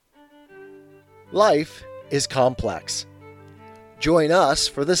Life is complex. Join us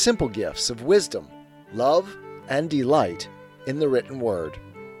for the simple gifts of wisdom, love, and delight in the written word.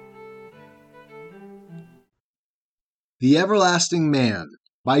 The Everlasting Man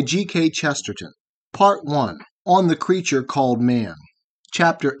by G.K. Chesterton. Part 1. On the Creature Called Man.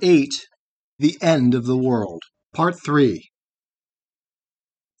 Chapter 8. The End of the World. Part 3.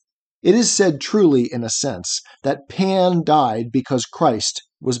 It is said truly, in a sense, that Pan died because Christ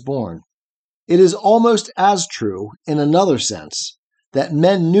was born. It is almost as true, in another sense, that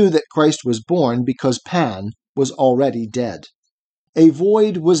men knew that Christ was born because Pan was already dead. A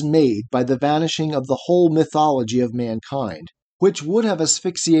void was made by the vanishing of the whole mythology of mankind, which would have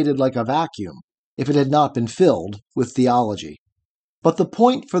asphyxiated like a vacuum if it had not been filled with theology. But the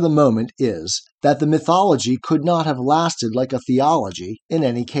point for the moment is that the mythology could not have lasted like a theology in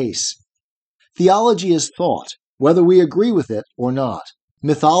any case. Theology is thought, whether we agree with it or not.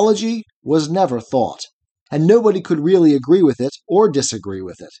 Mythology was never thought, and nobody could really agree with it or disagree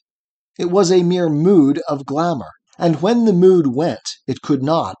with it. It was a mere mood of glamour, and when the mood went, it could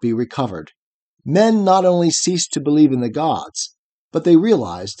not be recovered. Men not only ceased to believe in the gods, but they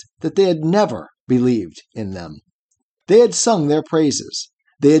realized that they had never believed in them. They had sung their praises.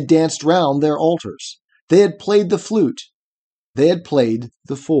 They had danced round their altars. They had played the flute. They had played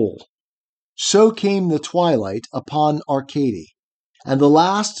the fool. So came the twilight upon Arcady, and the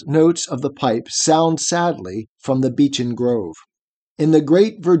last notes of the pipe sound sadly from the beechen grove. In the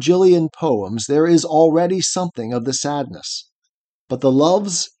great Virgilian poems there is already something of the sadness, but the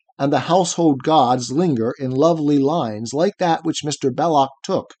loves and the household gods linger in lovely lines like that which Mr. Belloc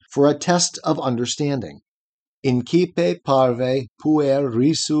took for a test of understanding. Incipe parve puer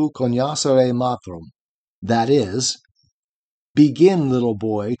risu cognoscere matrum. That is, begin, little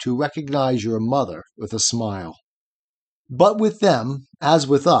boy, to recognize your mother with a smile. But with them, as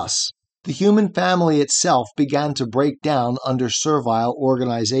with us, the human family itself began to break down under servile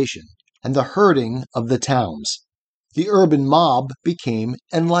organization and the herding of the towns. The urban mob became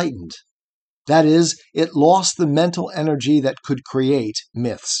enlightened. That is, it lost the mental energy that could create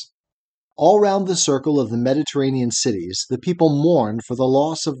myths. All round the circle of the Mediterranean cities, the people mourned for the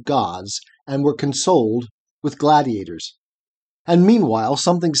loss of gods and were consoled with gladiators. And meanwhile,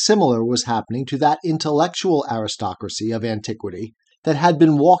 something similar was happening to that intellectual aristocracy of antiquity that had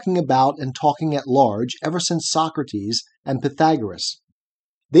been walking about and talking at large ever since Socrates and Pythagoras.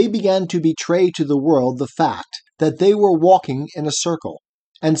 They began to betray to the world the fact that they were walking in a circle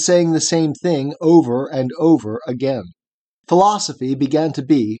and saying the same thing over and over again. Philosophy began to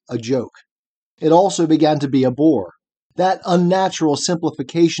be a joke. It also began to be a bore. That unnatural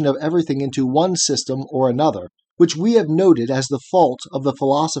simplification of everything into one system or another, which we have noted as the fault of the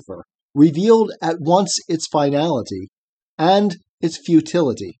philosopher, revealed at once its finality and its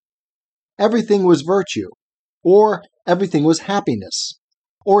futility. Everything was virtue, or everything was happiness,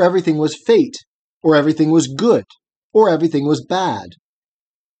 or everything was fate, or everything was good, or everything was bad.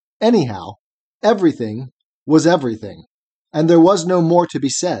 Anyhow, everything was everything, and there was no more to be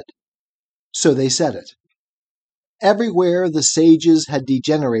said. So they said it. Everywhere the sages had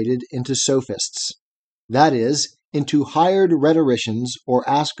degenerated into sophists. That is, into hired rhetoricians or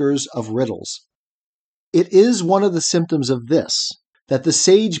askers of riddles. It is one of the symptoms of this, that the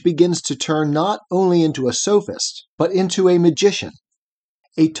sage begins to turn not only into a sophist, but into a magician.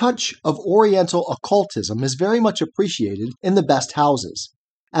 A touch of Oriental occultism is very much appreciated in the best houses.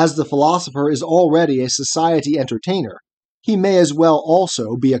 As the philosopher is already a society entertainer, he may as well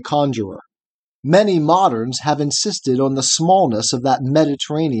also be a conjurer. Many moderns have insisted on the smallness of that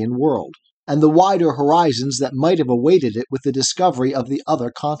Mediterranean world, and the wider horizons that might have awaited it with the discovery of the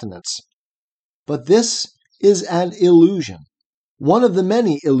other continents. But this is an illusion, one of the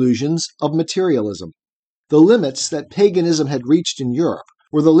many illusions of materialism. The limits that paganism had reached in Europe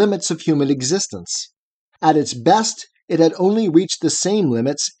were the limits of human existence. At its best, it had only reached the same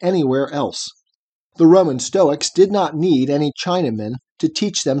limits anywhere else. The Roman Stoics did not need any Chinamen to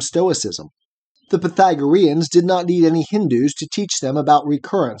teach them Stoicism. The Pythagoreans did not need any Hindus to teach them about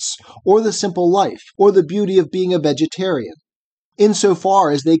recurrence, or the simple life, or the beauty of being a vegetarian.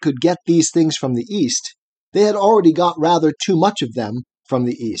 Insofar as they could get these things from the East, they had already got rather too much of them from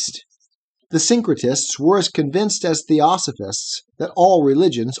the East. The syncretists were as convinced as theosophists that all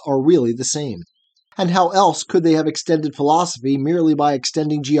religions are really the same. And how else could they have extended philosophy merely by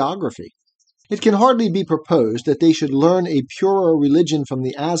extending geography? It can hardly be proposed that they should learn a purer religion from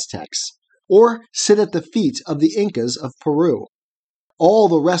the Aztecs, or sit at the feet of the Incas of Peru. All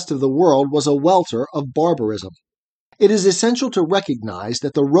the rest of the world was a welter of barbarism. It is essential to recognize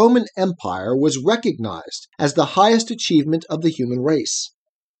that the Roman Empire was recognized as the highest achievement of the human race,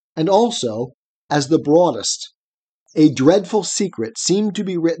 and also as the broadest. A dreadful secret seemed to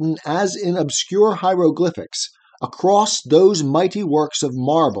be written as in obscure hieroglyphics across those mighty works of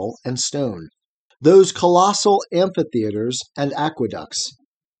marble and stone, those colossal amphitheaters and aqueducts.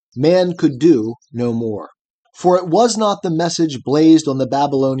 Man could do no more. For it was not the message blazed on the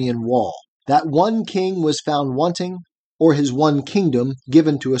Babylonian wall, that one king was found wanting, or his one kingdom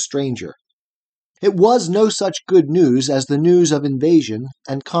given to a stranger. It was no such good news as the news of invasion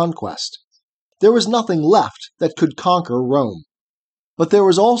and conquest. There was nothing left that could conquer Rome. But there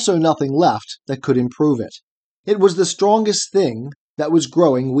was also nothing left that could improve it. It was the strongest thing that was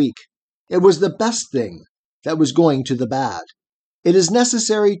growing weak. It was the best thing that was going to the bad. It is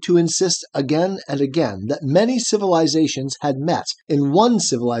necessary to insist again and again that many civilizations had met in one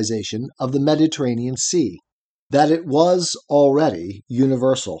civilization of the Mediterranean Sea, that it was already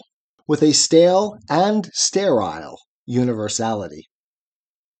universal, with a stale and sterile universality.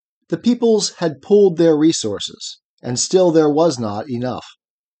 The peoples had pooled their resources, and still there was not enough.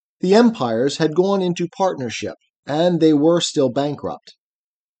 The empires had gone into partnership, and they were still bankrupt.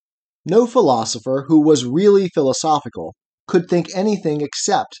 No philosopher who was really philosophical could think anything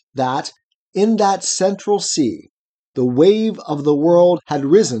except that, in that central sea, the wave of the world had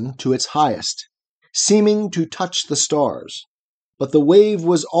risen to its highest, seeming to touch the stars. But the wave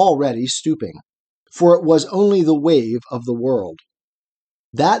was already stooping, for it was only the wave of the world.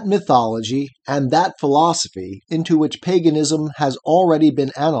 That mythology and that philosophy into which paganism has already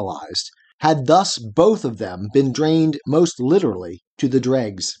been analyzed had thus both of them been drained most literally to the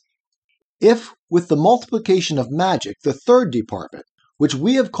dregs. If, with the multiplication of magic, the third department, which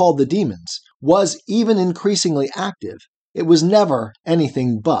we have called the demons, was even increasingly active, it was never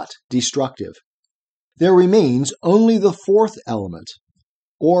anything but destructive. There remains only the fourth element,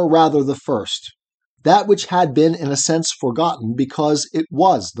 or rather the first, that which had been in a sense forgotten because it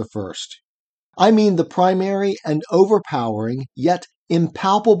was the first. I mean the primary and overpowering yet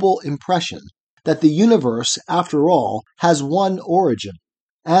impalpable impression that the universe, after all, has one origin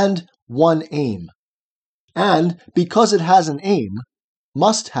and one aim, and because it has an aim,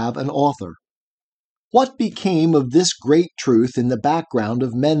 must have an author. What became of this great truth in the background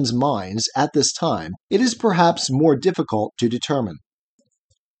of men's minds at this time, it is perhaps more difficult to determine.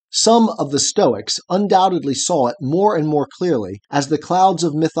 Some of the Stoics undoubtedly saw it more and more clearly as the clouds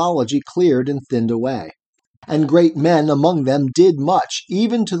of mythology cleared and thinned away, and great men among them did much,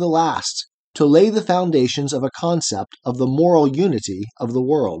 even to the last, to lay the foundations of a concept of the moral unity of the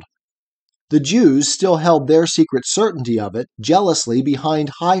world. The Jews still held their secret certainty of it jealously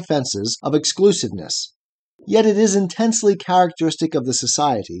behind high fences of exclusiveness. Yet it is intensely characteristic of the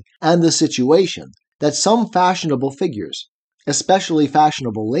society and the situation that some fashionable figures, especially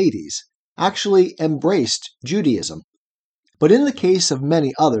fashionable ladies, actually embraced Judaism. But in the case of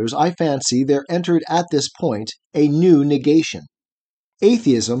many others, I fancy there entered at this point a new negation.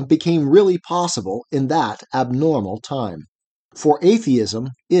 Atheism became really possible in that abnormal time. For atheism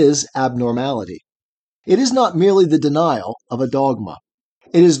is abnormality. It is not merely the denial of a dogma.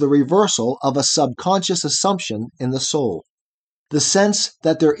 It is the reversal of a subconscious assumption in the soul, the sense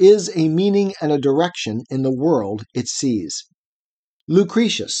that there is a meaning and a direction in the world it sees.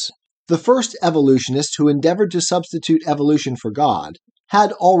 Lucretius, the first evolutionist who endeavored to substitute evolution for God,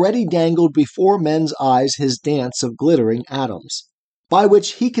 had already dangled before men's eyes his dance of glittering atoms, by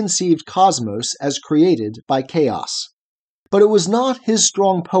which he conceived cosmos as created by chaos. But it was not his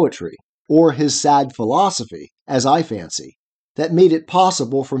strong poetry, or his sad philosophy, as I fancy, that made it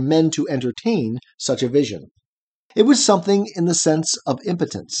possible for men to entertain such a vision. It was something in the sense of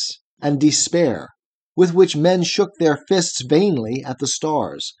impotence and despair, with which men shook their fists vainly at the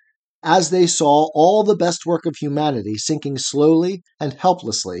stars, as they saw all the best work of humanity sinking slowly and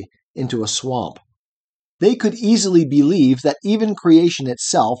helplessly into a swamp. They could easily believe that even creation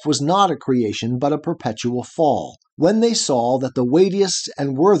itself was not a creation but a perpetual fall, when they saw that the weightiest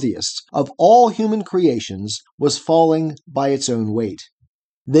and worthiest of all human creations was falling by its own weight.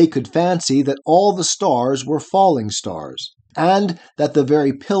 They could fancy that all the stars were falling stars, and that the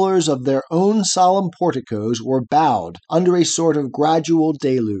very pillars of their own solemn porticos were bowed under a sort of gradual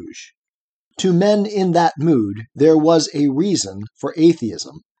deluge. To men in that mood, there was a reason for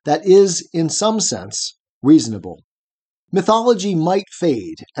atheism that is, in some sense, reasonable. Mythology might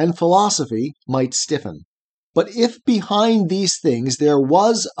fade, and philosophy might stiffen. But if behind these things there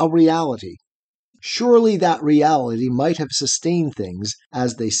was a reality, surely that reality might have sustained things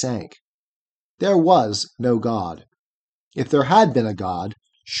as they sank. There was no God. If there had been a God,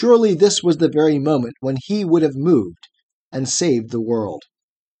 surely this was the very moment when he would have moved and saved the world.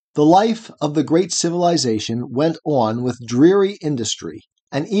 The life of the great civilization went on with dreary industry,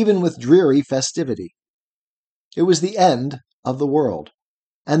 and even with dreary festivity. It was the end of the world,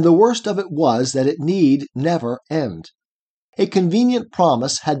 and the worst of it was that it need never end. A convenient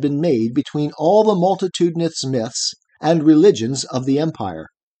promise had been made between all the multitudinous myths and religions of the empire,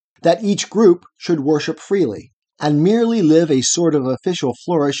 that each group should worship freely, and merely live a sort of official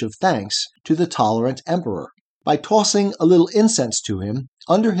flourish of thanks to the tolerant emperor, by tossing a little incense to him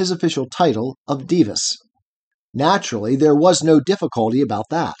under his official title of Divus. Naturally, there was no difficulty about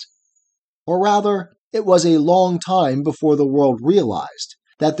that. Or rather, it was a long time before the world realized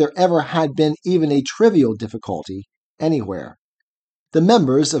that there ever had been even a trivial difficulty anywhere. The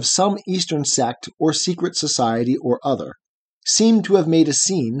members of some Eastern sect or secret society or other seemed to have made a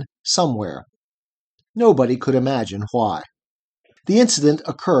scene somewhere. Nobody could imagine why. The incident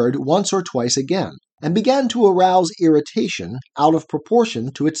occurred once or twice again, and began to arouse irritation out of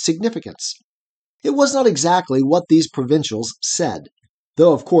proportion to its significance. It was not exactly what these provincials said,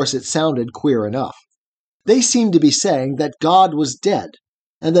 though of course it sounded queer enough. They seemed to be saying that God was dead,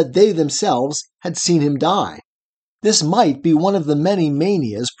 and that they themselves had seen him die. This might be one of the many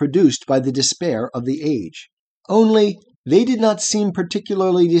manias produced by the despair of the age. Only, they did not seem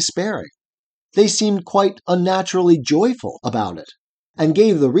particularly despairing. They seemed quite unnaturally joyful about it, and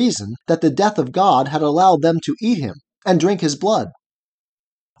gave the reason that the death of God had allowed them to eat him and drink his blood.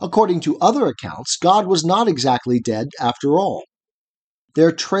 According to other accounts, God was not exactly dead after all.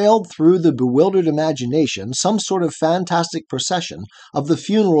 There trailed through the bewildered imagination some sort of fantastic procession of the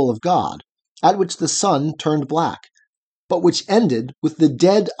funeral of God, at which the sun turned black, but which ended with the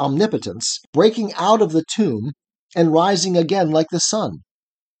dead omnipotence breaking out of the tomb and rising again like the sun.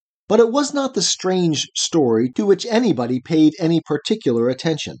 But it was not the strange story to which anybody paid any particular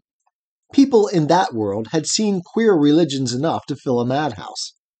attention. People in that world had seen queer religions enough to fill a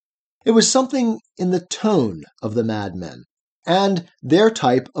madhouse. It was something in the tone of the madmen, and their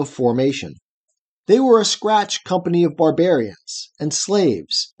type of formation. They were a scratch company of barbarians, and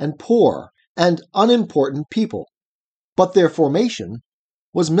slaves, and poor, and unimportant people. But their formation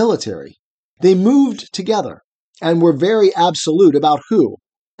was military. They moved together, and were very absolute about who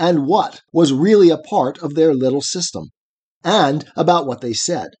and what was really a part of their little system, and about what they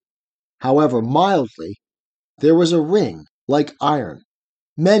said. However mildly, there was a ring like iron.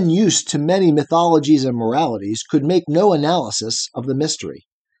 Men used to many mythologies and moralities could make no analysis of the mystery,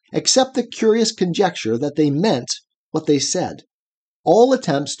 except the curious conjecture that they meant what they said. All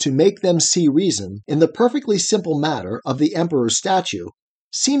attempts to make them see reason in the perfectly simple matter of the emperor's statue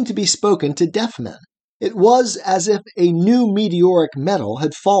seemed to be spoken to deaf men. It was as if a new meteoric metal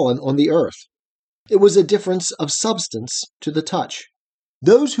had fallen on the earth. It was a difference of substance to the touch.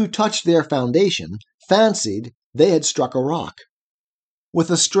 Those who touched their foundation fancied they had struck a rock. With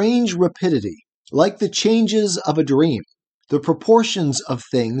a strange rapidity, like the changes of a dream, the proportions of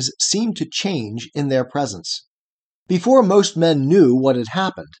things seemed to change in their presence. Before most men knew what had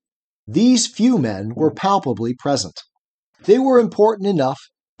happened, these few men were palpably present. They were important enough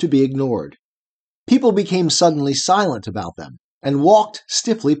to be ignored. People became suddenly silent about them and walked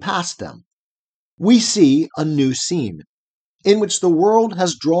stiffly past them. We see a new scene, in which the world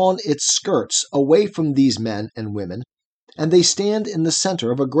has drawn its skirts away from these men and women, and they stand in the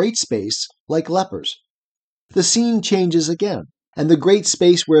center of a great space like lepers. The scene changes again, and the great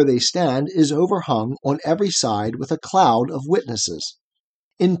space where they stand is overhung on every side with a cloud of witnesses.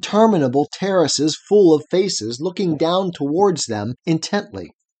 Interminable terraces full of faces looking down towards them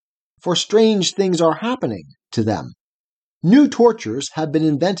intently. For strange things are happening to them. New tortures have been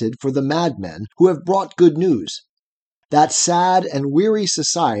invented for the madmen who have brought good news. That sad and weary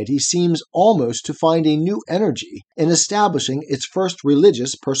society seems almost to find a new energy in establishing its first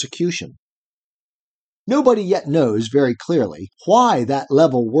religious persecution. Nobody yet knows very clearly why that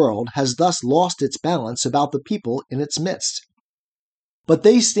level world has thus lost its balance about the people in its midst. But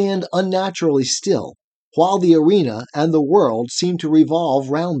they stand unnaturally still, while the arena and the world seem to revolve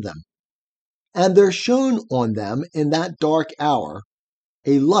round them. And there shone on them in that dark hour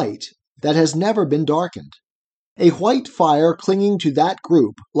a light that has never been darkened, a white fire clinging to that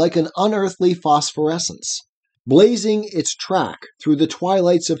group like an unearthly phosphorescence, blazing its track through the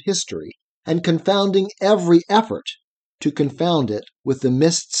twilights of history and confounding every effort to confound it with the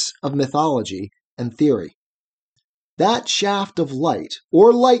mists of mythology and theory. That shaft of light,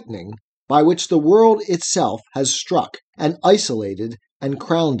 or lightning, by which the world itself has struck and isolated and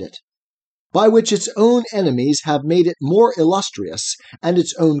crowned it, by which its own enemies have made it more illustrious and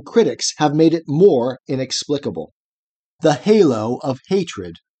its own critics have made it more inexplicable. The halo of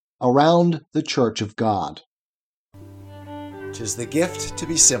hatred around the Church of God. 'Tis the gift to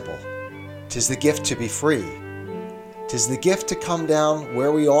be simple. 'Tis the gift to be free. 'Tis the gift to come down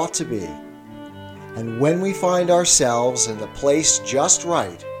where we ought to be. And when we find ourselves in the place just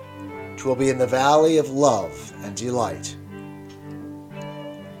right, 'twill be in the valley of love and delight.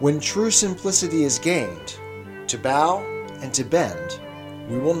 When true simplicity is gained, to bow and to bend,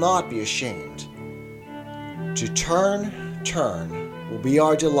 we will not be ashamed. To turn will be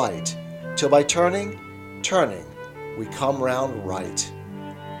our delight, till by turning, we come round right.